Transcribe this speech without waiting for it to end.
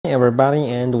Hey everybody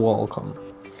and welcome.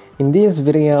 In this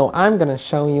video I'm gonna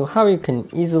show you how you can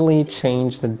easily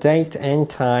change the date and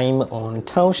time on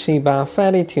Toshiba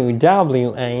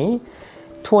 32WA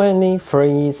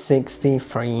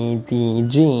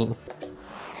 2363DG.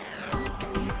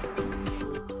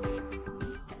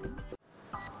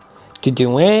 To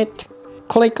do it,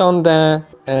 click on the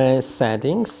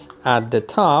settings at the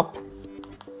top,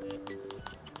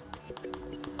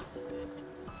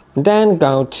 then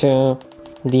go to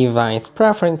Device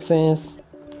Preferences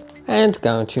and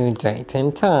go to Date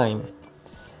and Time.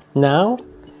 Now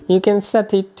you can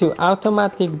set it to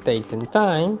Automatic Date and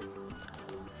Time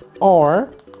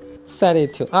or set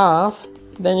it to Off,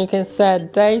 then you can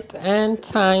set Date and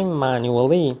Time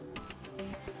manually,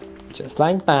 just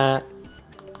like that.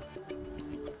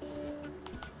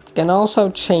 You can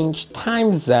also change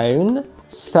time zone,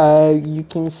 so you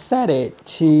can set it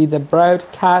to the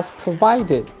broadcast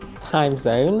provided time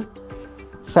zone.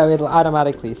 So it'll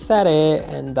automatically set it,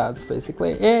 and that's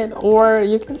basically it. Or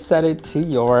you can set it to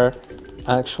your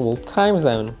actual time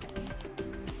zone.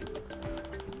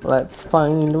 Let's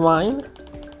find mine.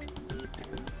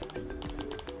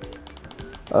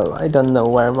 Oh, I don't know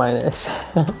where mine is.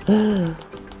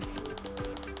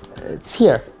 It's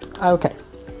here. Okay.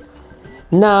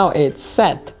 Now it's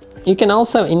set. You can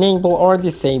also enable or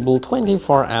disable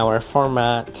 24-hour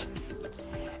format.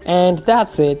 And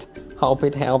that's it. Hope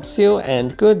it helps you,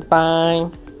 and goodbye.